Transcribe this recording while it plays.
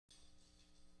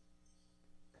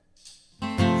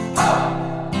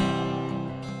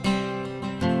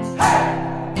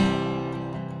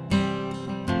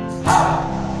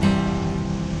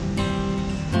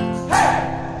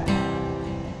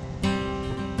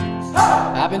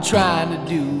I've been trying to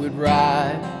do it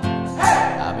right.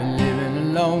 I've been living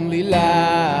a lonely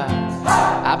life.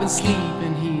 I've been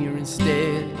sleeping here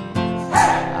instead.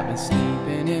 I've been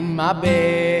sleeping in my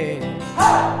bed.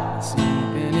 I've been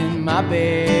sleeping in my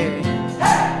bed.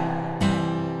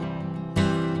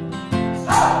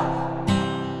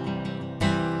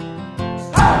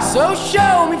 So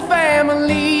show me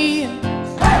family,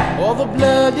 all the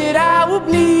blood that I will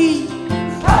bleed.